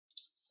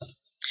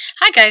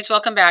Hi guys,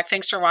 welcome back.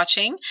 Thanks for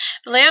watching.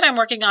 The layout I'm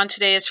working on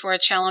today is for a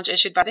challenge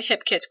issued by the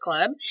Hip Kit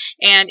Club,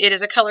 and it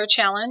is a color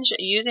challenge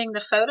using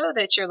the photo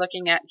that you're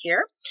looking at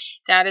here.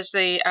 That is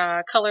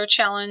the color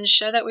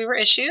challenge that we were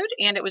issued,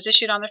 and it was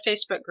issued on the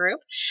Facebook group.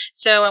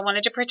 So I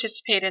wanted to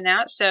participate in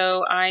that,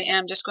 so I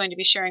am just going to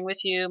be sharing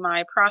with you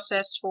my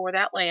process for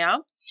that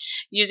layout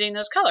using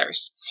those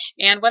colors.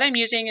 And what I'm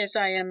using is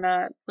I am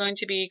going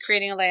to be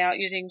creating a layout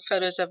using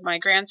photos of my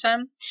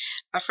grandson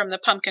from the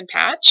pumpkin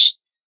patch.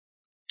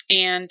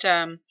 And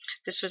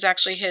this was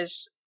actually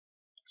his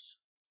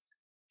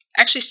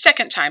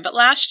second time, but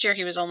last year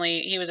he was a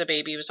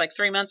baby. He was like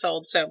 3 months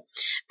old. So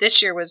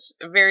this year was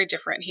very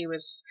different. He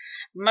was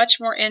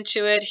much more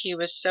into it. He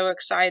was so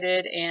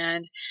excited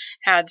and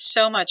had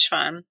so much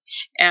fun.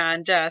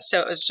 And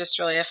so it was just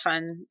really a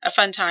fun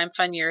time,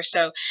 fun year.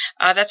 So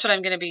that's what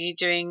I'm going to be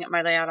doing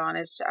my layout on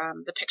is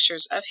the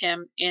pictures of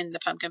him in the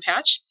pumpkin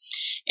patch.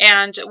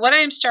 And what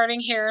I'm starting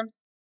here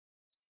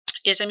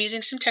is I'm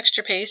using some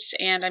texture paste,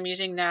 and I'm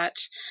using that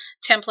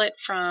template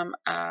from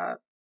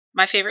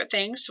My Favorite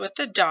Things with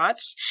the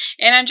dots,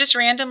 and I'm just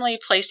randomly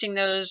placing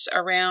those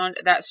around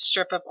that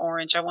strip of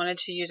orange. I wanted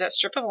to use that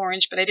strip of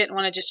orange, but I didn't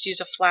want to just use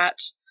a flat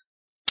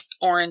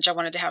orange. I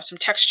wanted to have some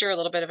texture, a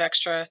little bit of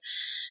extra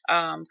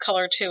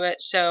color to it,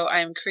 so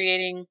I'm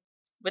creating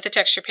with the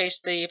texture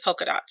paste the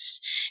polka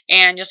dots,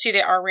 and you'll see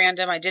they are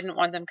random. I didn't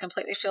want them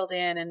completely filled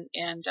in,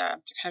 and they're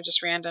kind of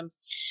just random.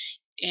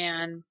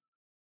 And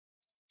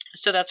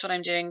so that's what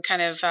I'm doing,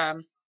 kind of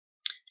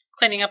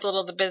cleaning up a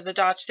little bit of the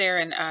dots there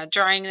and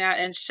drying that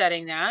and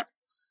setting that.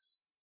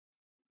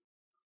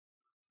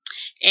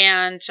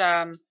 And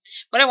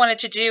what I wanted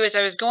to do is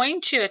I was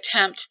going to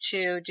attempt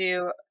to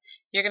do,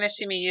 you're going to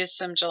see me use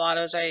some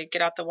gelatos. I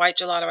get out the white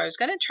gelato. I was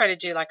going to try to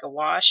do like a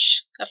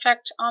wash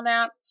effect on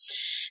that.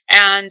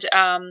 And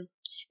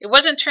it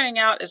wasn't turning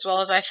out as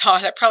well as I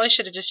thought. I probably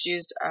should have just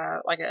used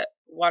like a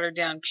watered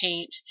down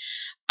paint.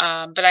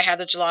 But I had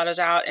the gelatos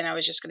out, and I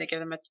was just going to give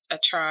them a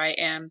try.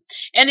 And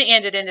in the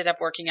end, it ended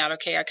up working out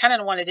okay. I kind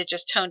of wanted to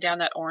just tone down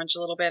that orange a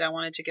little bit. I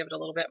wanted to give it a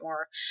little bit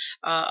more,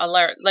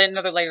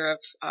 another layer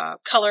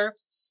of color.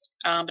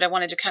 But I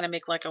wanted to kind of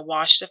make like a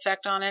washed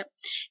effect on it.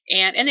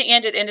 And in the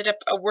end, it ended up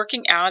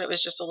working out. It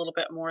was just a little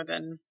bit more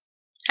than,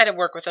 had to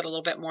work with it a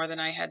little bit more than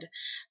I had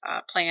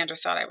planned or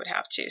thought I would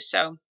have to.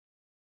 So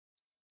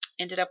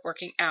ended up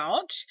working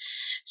out.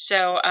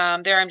 So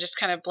there I'm just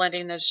kind of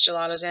blending those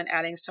gelatos in,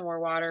 adding some more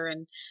water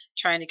and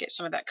trying to get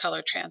some of that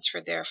color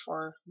transferred there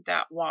for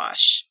that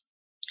wash.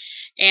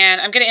 And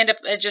I'm going to end up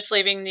just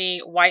leaving the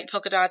white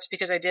polka dots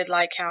because I did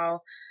like how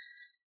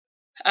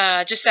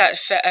just that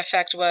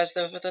effect was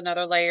with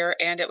another layer,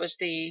 and it was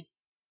the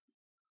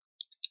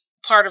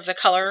part of the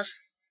color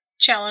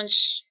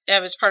challenge.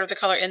 It was part of the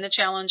color in the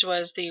challenge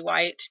was the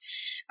white.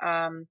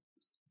 There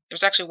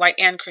was actually white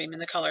and cream in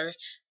the color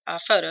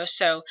photo,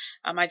 so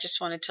I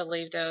just wanted to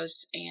leave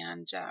those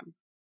and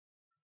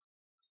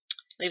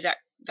leave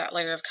that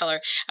layer of color.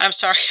 I'm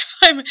sorry,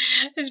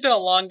 it's been a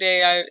long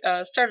day.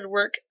 I started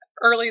work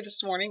early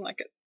this morning,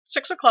 like at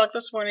 6 o'clock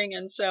this morning,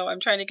 and so I'm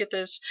trying to get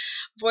this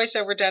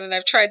voiceover done, and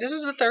I've tried. This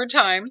is the third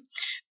time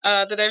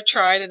that I've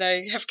tried, and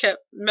I have kept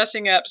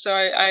messing up, so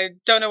I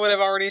don't know what I've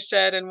already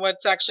said and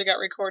what's actually got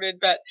recorded,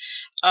 but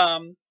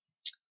I'm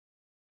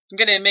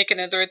going to make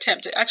another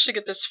attempt to actually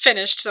get this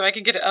finished so I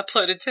can get it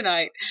uploaded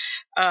tonight,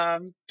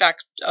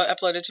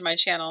 uploaded to my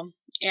channel.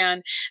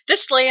 And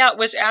this layout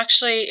was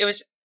actually, I'm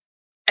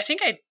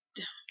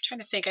trying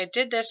to think, I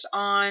did this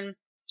it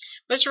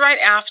was right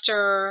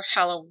after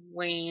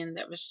Halloween.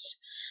 That was,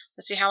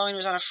 let's see, Halloween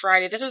was on a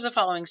Friday. This was the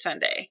following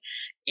Sunday.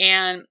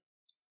 And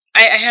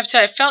I have to,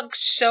 I felt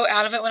so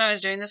out of it when I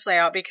was doing this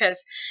layout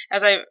because,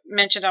 as I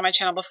mentioned on my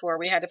channel before,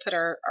 we had to put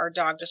our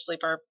dog to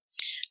sleep, our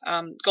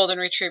golden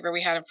retriever.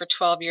 We had him for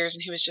 12 years,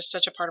 and he was just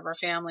such a part of our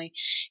family.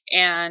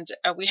 And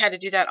we had to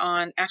do that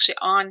actually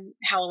on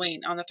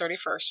Halloween, on the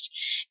 31st.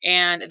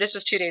 And this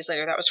was 2 days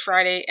later. That was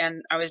Friday,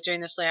 and I was doing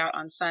this layout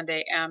on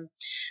Sunday. And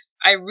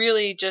I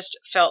really just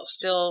felt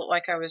still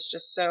like I was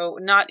just so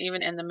not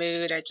even in the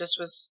mood. I just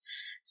was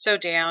so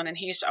down, and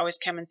he used to always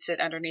come and sit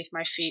underneath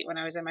my feet when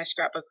I was in my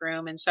scrapbook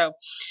room. And so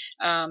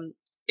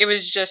it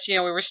was just, we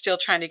were still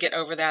trying to get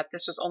over that.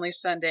 This was only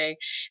Sunday.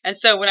 And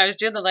so when I was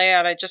doing the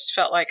layout, I just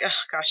felt like,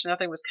 oh gosh,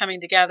 nothing was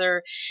coming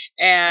together.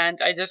 And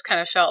I just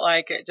kind of felt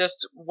like it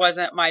just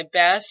wasn't my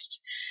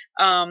best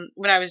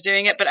when I was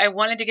doing it. But I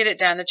wanted to get it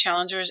done. The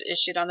challenge was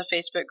issued on the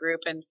Facebook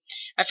group, and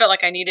I felt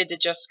like I needed to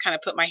just kind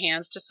of put my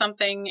hands to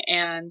something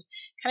and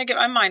kind of get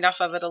my mind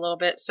off of it a little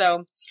bit.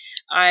 So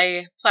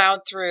I plowed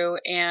through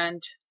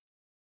and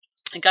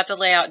got the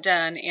layout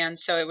done, and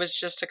so it was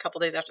just a couple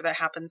days after that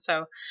happened.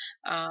 So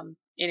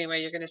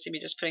anyway, you're going to see me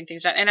just putting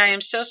things down, and I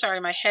am so sorry.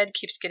 My head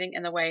keeps getting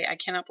in the way. I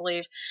cannot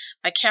believe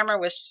my camera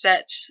was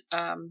set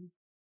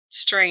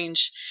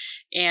strange,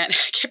 and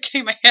I kept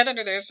getting my head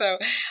under there, so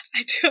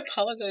I do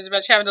apologize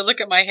about having to look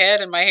at my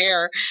head and my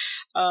hair,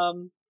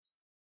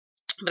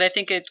 but I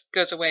think it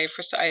goes away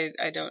for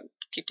I don't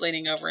keep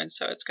leaning over, and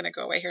so it's going to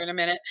go away here in a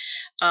minute.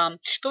 But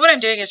what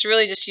I'm doing is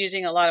really just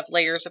using a lot of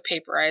layers of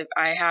paper.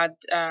 I had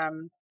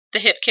the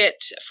hip kit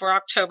for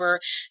October.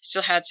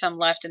 Still had some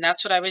left, and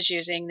that's what I was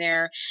using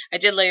there. I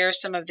did layer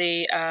some of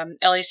the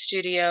LA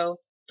Studio,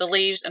 the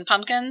leaves and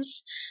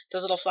pumpkins,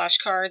 those little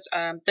flashcards.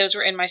 Those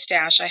were in my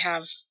stash. I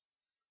have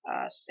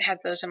had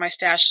those in my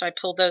stash, so I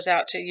pulled those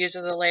out to use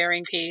as a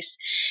layering piece.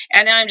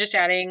 And now I'm just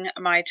adding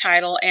my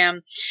title,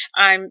 and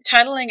I'm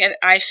titling it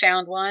I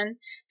Found One,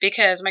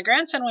 because my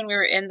grandson, when we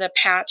were in the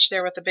patch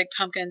there with the big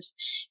pumpkins,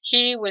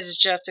 he was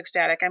just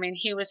ecstatic. I mean,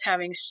 he was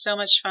having so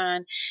much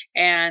fun,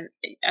 and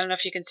I don't know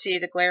if you can see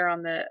the glare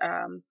on the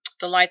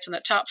lights on the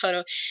top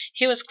photo.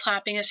 He was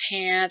clapping his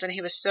hands, and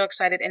he was so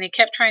excited, and he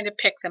kept trying to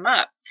pick them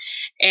up.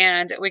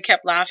 And we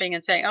kept laughing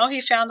and saying, oh,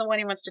 he found the one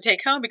he wants to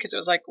take home, because it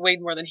was like way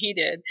more than he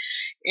did.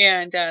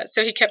 And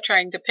so he kept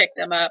trying to pick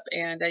them up,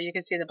 and you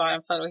can see in the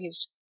bottom photo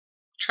he's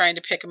trying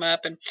to pick them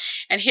up,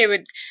 and he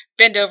would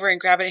bend over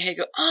and grab it, and he'd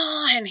go,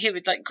 oh, and he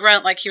would like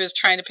grunt like he was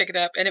trying to pick it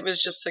up, and it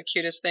was just the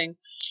cutest thing.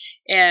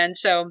 And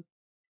so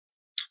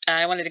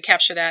I wanted to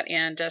capture that,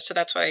 and so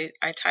that's why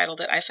I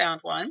titled it I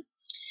Found One.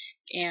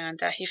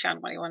 And he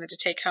found one he wanted to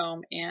take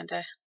home, and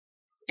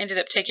ended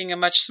up taking a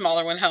much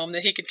smaller one home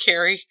that he could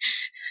carry.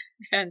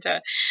 And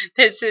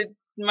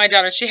my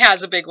daughter, she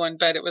has a big one,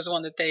 but it was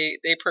one that they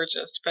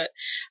purchased. But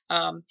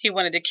he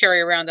wanted to carry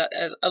around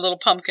a little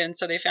pumpkin,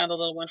 so they found a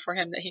little one for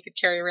him that he could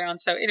carry around.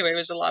 So anyway, it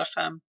was a lot of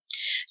fun.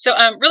 So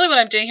really what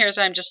I'm doing here is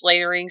I'm just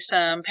layering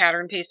some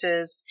pattern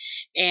pieces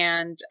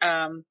and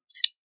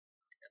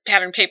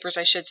pattern papers,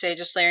 I should say,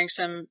 just layering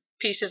some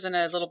pieces in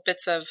a little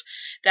bits of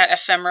that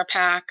ephemera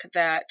pack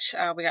that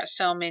we got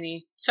so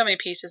many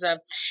pieces of,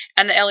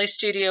 and the LA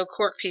Studio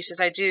cork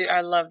pieces.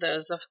 I love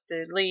those,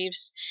 the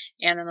leaves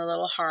and then the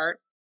little heart.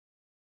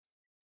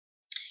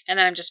 And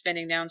then I'm just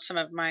bending down some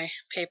of my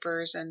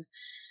papers and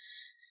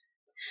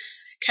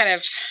kind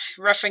of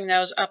roughing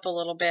those up a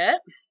little bit.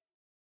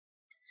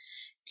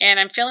 And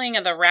I'm feeling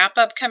the wrap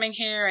up coming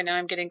here. I know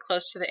I'm getting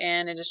close to the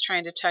end and just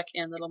trying to tuck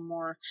in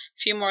a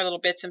few more little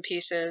bits and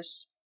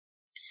pieces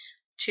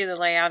to the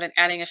layout, and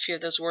adding a few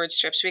of those word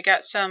strips. We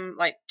got some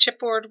like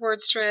chipboard word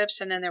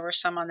strips, and then there were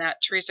some on that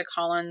Teresa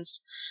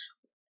Collins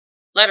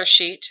letter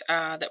sheet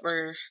that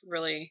were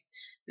really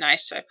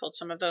nice. So I pulled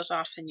some of those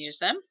off and used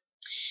them.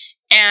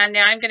 And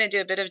now I'm going to do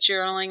a bit of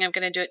journaling. I'm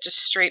going to do it just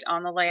straight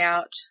on the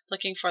layout,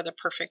 looking for the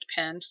perfect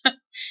pen.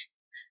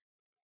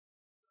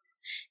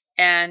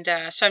 And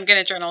so I'm going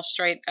to journal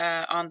straight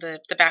on the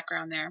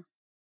background there.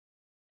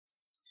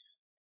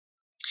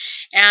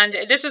 And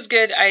this was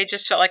good. I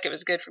just felt like it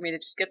was good for me to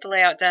just get the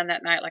layout done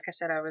that night. Like I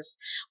said, I was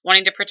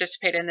wanting to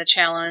participate in the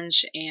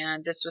challenge,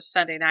 and this was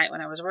Sunday night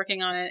when I was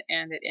working on it,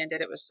 and it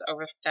ended. It was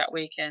over that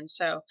weekend.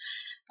 So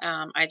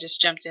I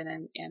just jumped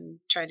in and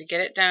tried to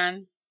get it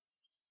done.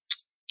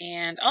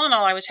 And all in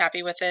all, I was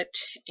happy with it,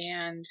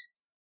 and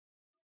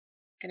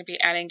I'm going to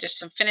be adding just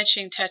some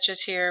finishing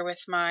touches here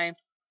with my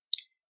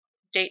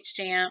date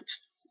stamp.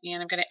 And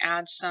I'm going to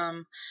add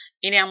some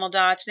enamel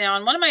dots. Now,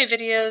 in one of my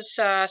videos,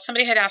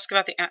 somebody had asked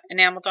about the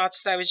enamel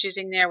dots that I was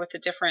using there with the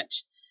different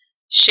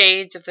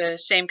shades of the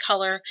same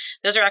color.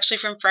 Those are actually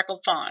from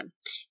Freckled Fawn,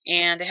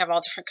 and they have all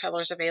different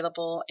colors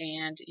available,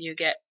 and you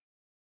get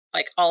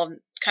like all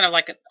kind of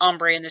like an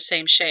ombre in the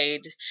same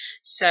shade.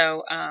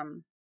 So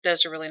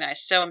those are really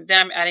nice. So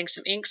then I'm adding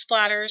some ink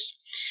splatters,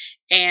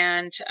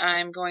 and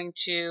I'm going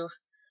to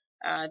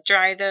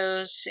dry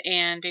those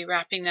and be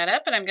wrapping that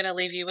up, and I'm going to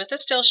leave you with a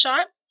still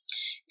shot.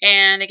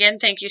 And again,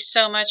 thank you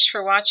so much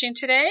for watching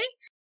today.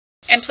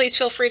 And please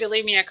feel free to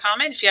leave me a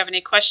comment if you have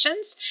any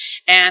questions.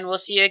 And we'll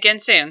see you again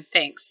soon.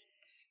 Thanks.